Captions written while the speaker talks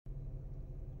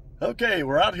Okay,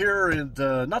 we're out here and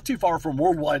not too far from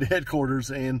Worldwide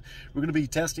headquarters, and we're going to be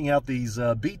testing out these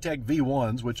BTEC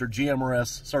V1s, which are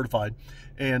GMRS certified,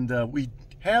 and we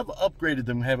have upgraded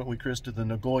them, haven't we, Chris, to the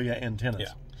Nagoya antennas?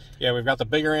 Yeah, we've got the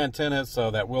bigger antennas, so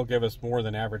that will give us more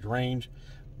than average range,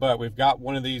 but we've got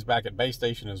one of these back at base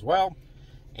station as well,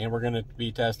 and we're going to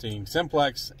be testing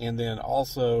simplex and then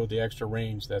also the extra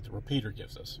range that the repeater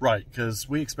gives us. Right, because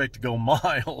we expect to go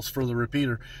miles for the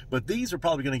repeater, but these are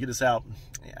probably going to get us out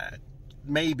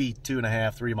maybe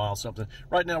 2.5, 3 miles, something.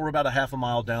 Right now we're about a half a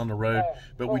mile down the road,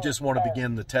 but we just want to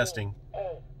begin the testing.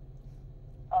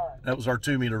 That was our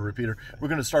 2-meter repeater. We're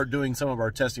going to start doing some of our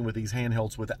testing with these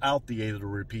handhelds without the aid of the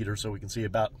repeater, so we can see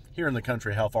about here in the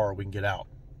country how far we can get out.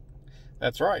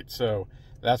 That's right. So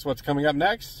that's what's coming up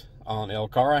next on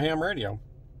LCARA Ham Radio.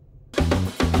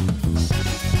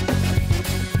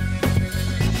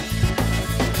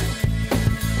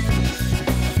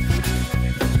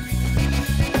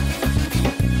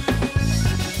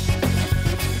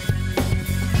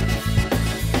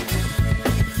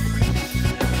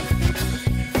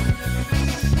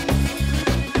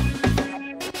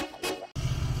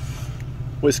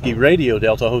 Whiskey Radio,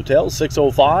 Delta Hotel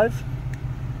 605.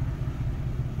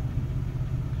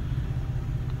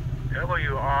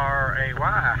 WRAY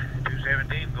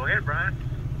 217. Go ahead, Brian.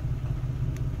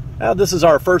 This is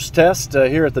our first test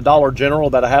here at the Dollar General,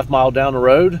 about a half mile down the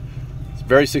road. It's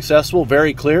very successful,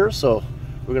 very clear, so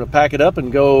we're going to pack it up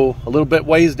and go a little bit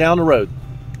ways down the road.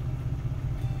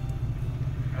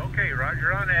 Okay,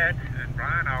 roger on that. And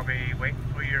Brian, I'll be waiting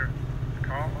for your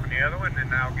call on the other one,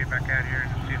 and I'll get back out here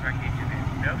and see if I can get you there.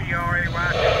 WRAY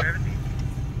 217.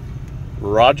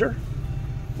 Roger.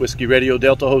 Whiskey Radio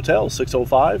Delta Hotel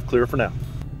 605, clear for now.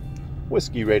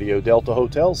 Whiskey Radio Delta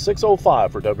Hotel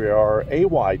 605 for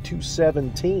WRAY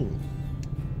 217.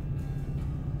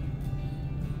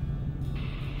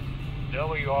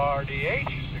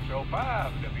 WRDH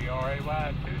 605, WRAY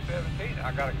 217.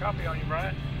 I got a copy on you,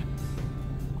 Brian.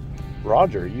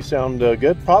 Roger, you sound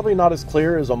good. Probably not as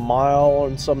clear as a mile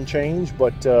and some change,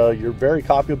 but you're very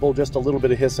copyable. Just a little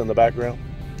bit of hiss in the background.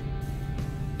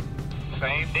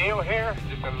 Same deal here.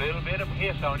 Just a little bit of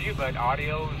hiss on you, but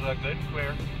audio's good and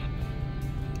clear.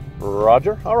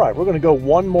 Roger. All right, we're going to go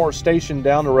one more station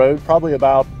down the road, probably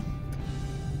about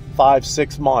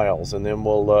 5-6 miles, and then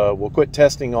we'll quit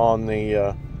testing on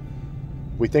the.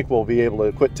 We think we'll be able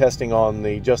to quit testing on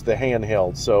just the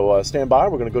handheld. So stand by.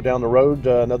 We're going to go down the road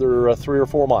another 3 or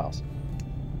 4 miles.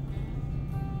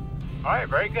 All right,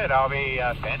 very good. I'll be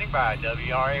standing by.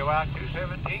 WRAY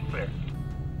 217 clear.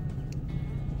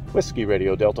 Whiskey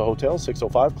Radio Delta Hotel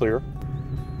 605 clear.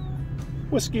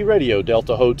 Whiskey Radio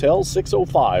Delta Hotel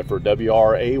 605 for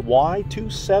WRAY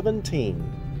 217.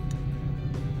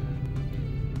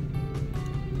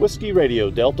 Whiskey Radio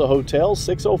Delta Hotel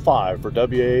 605 for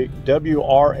WRAY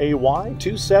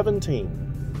 217.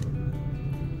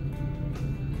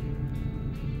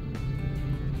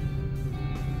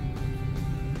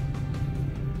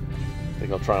 I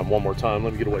think I'll try them one more time.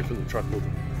 Let me get away from the truck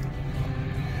moving.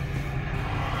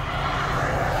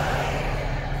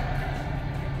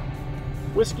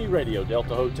 Whiskey Radio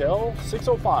Delta Hotel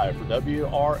 605 for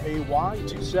WRAY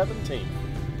 217.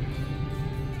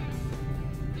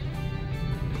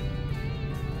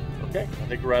 Okay, I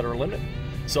think we're at our limit.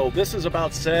 So this is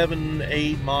about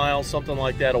 7-8 miles, something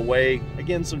like that away.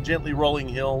 Again, some gently rolling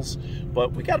hills,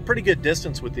 but we got a pretty good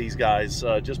distance with these guys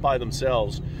just by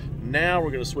themselves. Now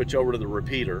we're going to switch over to the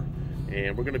repeater,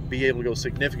 and we're going to be able to go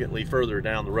significantly further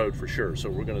down the road for sure. So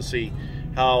we're going to see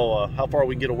how far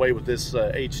we can get away with this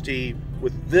HT,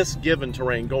 with this given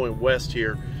terrain going west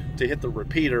here to hit the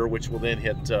repeater, which will then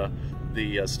hit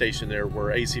the station there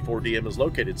where AC4DM is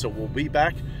located. So we'll be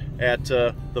back at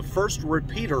the first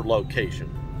repeater location.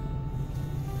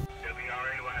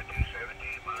 WRAY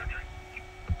 217 monitoring.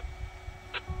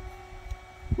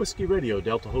 Whiskey Radio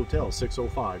Delta Hotel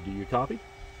 605, do you copy?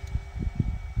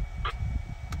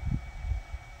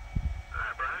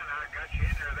 Brian, I got you in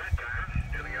there that time.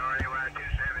 WRAY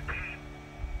 217.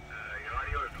 Your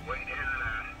audio is way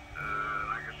down.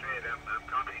 Like I said, I'm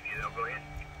copying you. Go ahead.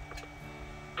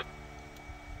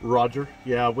 Roger.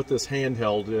 Yeah, with this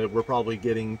handheld, we're probably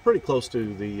getting pretty close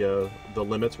to the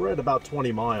limits. We're at about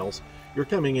 20 miles. You're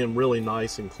coming in really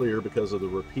nice and clear because of the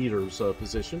repeater's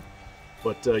position,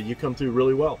 but you come through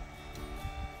really well.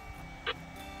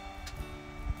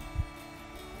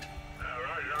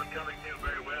 Roger, I'm coming through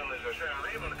very well. As I said, I'm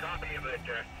able to copy you, but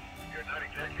you're not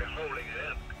exactly holding it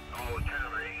up all the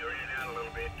time. You're in and out a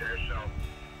little bit there, so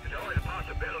there's always a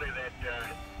possibility that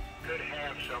could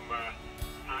have some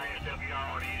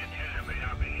ISWR on the antenna may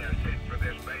not be set for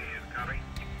this band. Copy?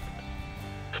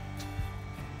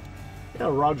 Yeah,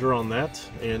 roger on that.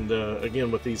 And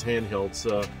again, with these handhelds,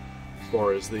 as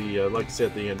far as the, like I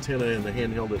said, the antenna and the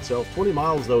handheld itself, 20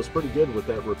 miles though is pretty good with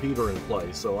that repeater in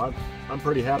play. So I'm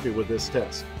pretty happy with this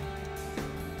test.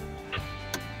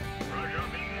 Roger,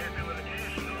 I'm being happy with the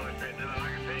test and all this.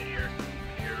 Like I said,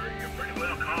 you're pretty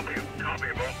well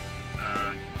copyable.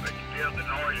 But still, the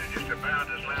noise is just about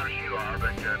as loud as you are. But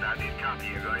I did copy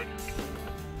you. Go ahead.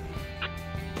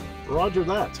 Roger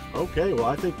that. Okay, well,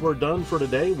 I think we're done for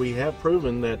today. We have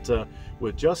proven that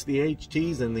with just the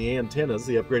HTs and the antennas,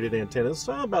 the upgraded antennas,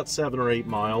 about 7 or 8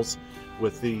 miles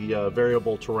with the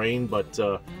variable terrain, but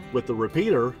with the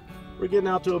repeater, we're getting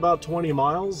out to about 20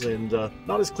 miles, and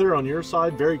not as clear on your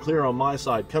side, very clear on my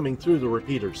side coming through the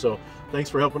repeater. So thanks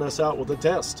for helping us out with the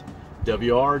test.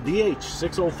 WRDH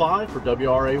 605 for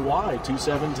WRAY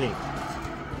 217.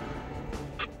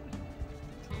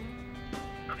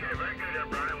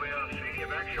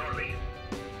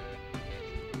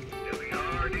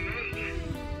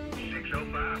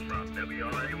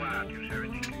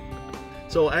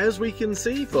 So as we can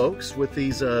see, folks, with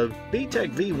these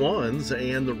VTech V1s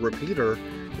and the repeater,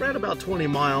 we're at about 20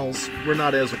 miles. We're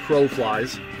not as a crow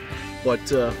flies,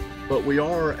 but we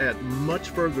are at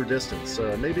much further distance.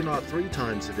 Maybe not 3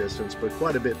 times the distance, but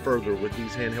quite a bit further with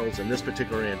these handhelds and this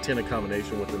particular antenna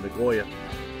combination with the Nagoya.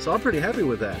 So I'm pretty happy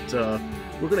with that.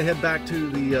 We're going to head back to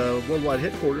the worldwide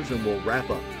headquarters and we'll wrap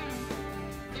up.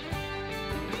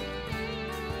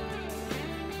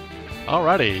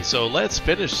 Alrighty, so let's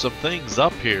finish some things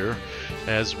up here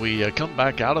as we come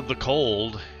back out of the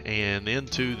cold and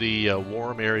into the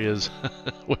warm areas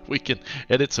where we can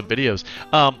edit some videos.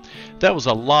 That was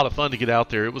a lot of fun to get out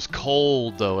there. It was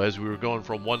cold though as we were going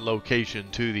from one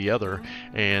location to the other,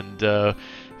 and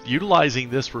utilizing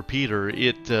this repeater,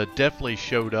 it definitely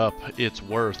showed up its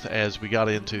worth as we got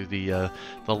into the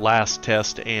last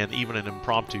test and even an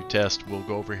impromptu test. We'll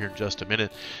go over here in just a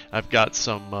minute. I've got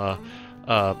some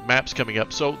maps coming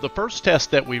up. So the first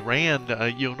test that we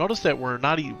ran, you'll notice that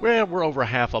we're over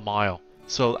half a mile.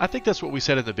 So I think that's what we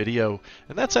said in the video,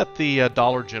 and that's at the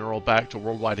Dollar General back to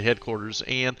worldwide headquarters,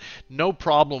 and no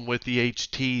problem with the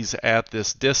HTs at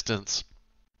this distance.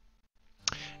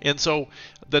 And so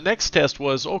the next test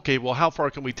was, okay, well, how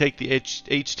far can we take the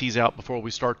HTs out before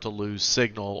we start to lose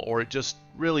signal, or it just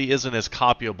really isn't as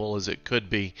copyable as it could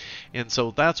be? And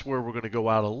so that's where we're going to go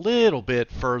out a little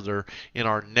bit further in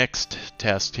our next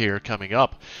test here coming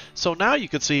up. So now you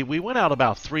can see we went out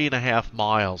about 3.5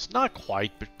 miles, not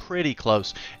quite, but pretty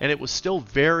close, and it was still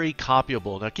very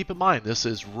copyable. Now keep in mind, this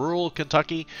is rural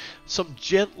Kentucky, some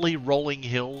gently rolling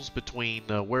hills between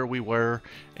where we were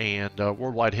and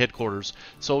worldwide headquarters,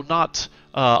 so not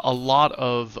a lot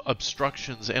of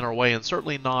obstructions in our way, and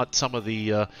certainly not some of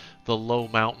the low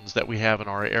mountains that we have in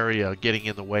our area getting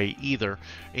in the way either,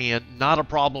 and not a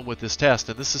problem with this test.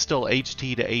 And this is still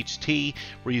HT to HT.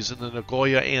 We're using the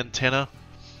Nagoya antenna.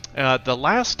 The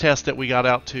last test that we got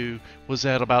out to was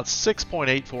at about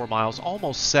 6.84 miles,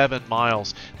 almost 7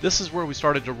 miles. This is where we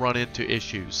started to run into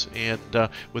issues, and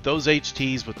with those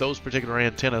HTs, with those particular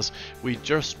antennas, we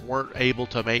just weren't able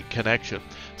to make connection.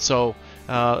 So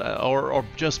or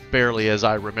just barely, as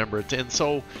I remember it. And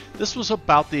so this was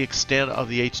about the extent of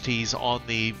the HTs on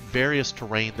the various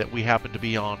terrain that we happened to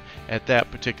be on at that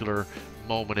particular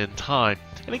moment in time.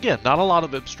 And again, not a lot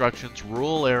of obstructions,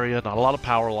 rural area, not a lot of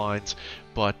power lines,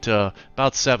 but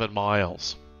about 7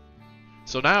 miles.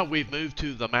 So now we've moved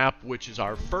to the map, which is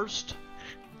our first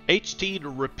HT to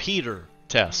repeater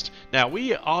test. Now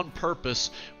we on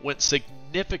purpose went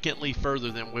significantly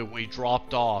further than when we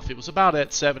dropped off. It was about at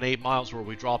 7-8 miles where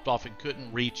we dropped off and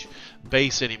couldn't reach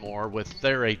base anymore with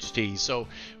their HT. So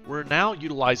we're now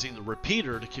utilizing the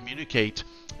repeater to communicate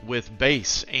with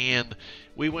base, and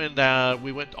we went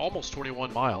almost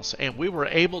 21 miles, and we were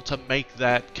able to make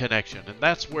that connection. And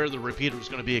that's where the repeater is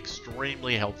going to be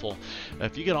extremely helpful.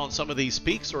 If you get on some of these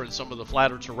peaks or in some of the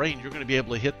flatter terrain, you're going to be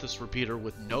able to hit this repeater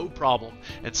with no problem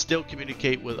and still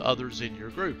communicate with others in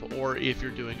your group, or if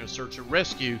you're doing a search and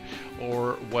rescue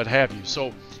or what have you.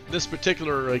 So this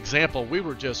particular example, we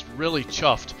were just really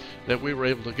chuffed that we were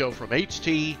able to go from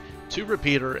HT to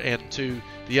repeater and to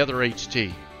the other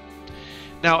HT.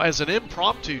 Now, as an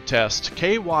impromptu test,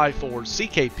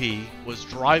 KY4CKP was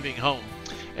driving home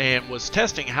and was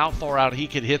testing how far out he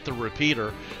could hit the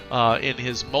repeater in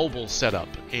his mobile setup.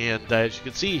 And as you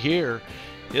can see here,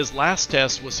 His last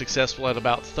test was successful at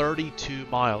about 32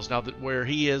 miles. Now that where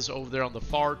he is over there on the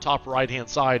far top right-hand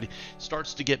side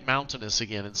starts to get mountainous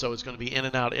again, and so it's going to be in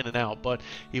and out. But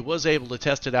he was able to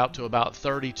test it out to about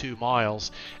 32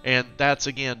 miles, and that's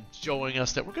again showing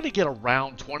us that we're going to get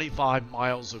around 25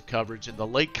 miles of coverage in the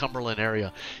Lake Cumberland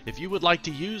area. If you would like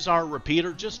to use our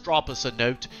repeater, just drop us a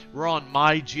note. We're on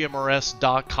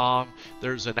mygmrs.com.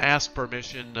 There's an ask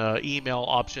permission email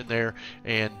option there,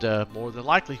 and more than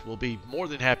likely we'll be more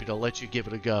than happy to let you give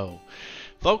it a go.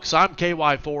 Folks, I'm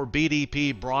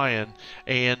KY4BDP Brian,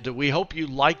 and we hope you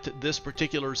liked this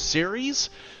particular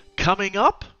series. Coming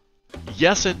up,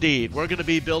 yes indeed, we're going to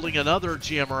be building another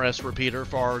GMRS repeater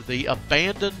for the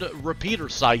abandoned repeater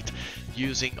site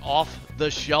using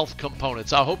off-the-shelf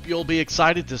components. I hope you'll be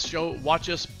excited to watch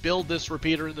us build this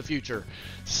repeater in the future.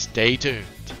 Stay tuned.